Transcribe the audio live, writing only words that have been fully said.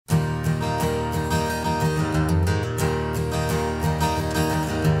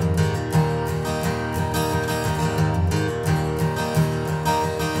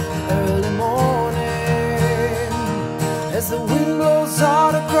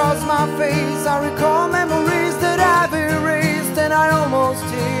across my face. I recall memories that I've erased, and I almost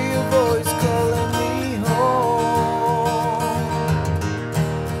hear your voice calling me home.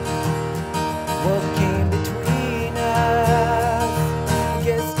 What came between us? I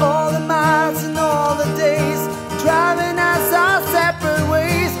guess all the miles and all the days driving us our separate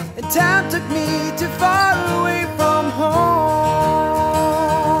ways, and time took me too far away from home.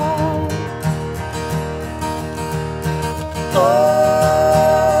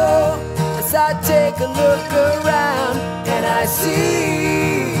 Oh, as I take a look around and I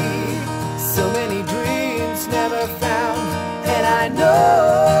see so many dreams never found, and I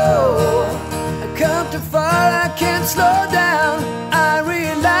know I've come too far, I can't slow down. I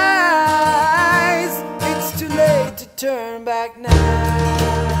realize it's too late to turn back now.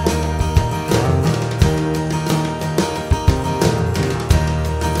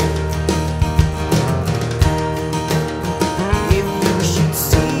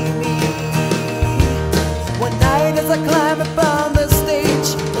 As I climb up on the stage,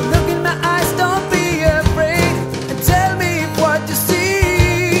 look in my eyes, don't be afraid, and tell me if what you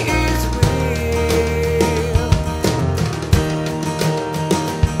see is real.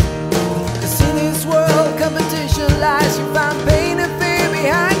 'Cause in this world, competition lies, you find pain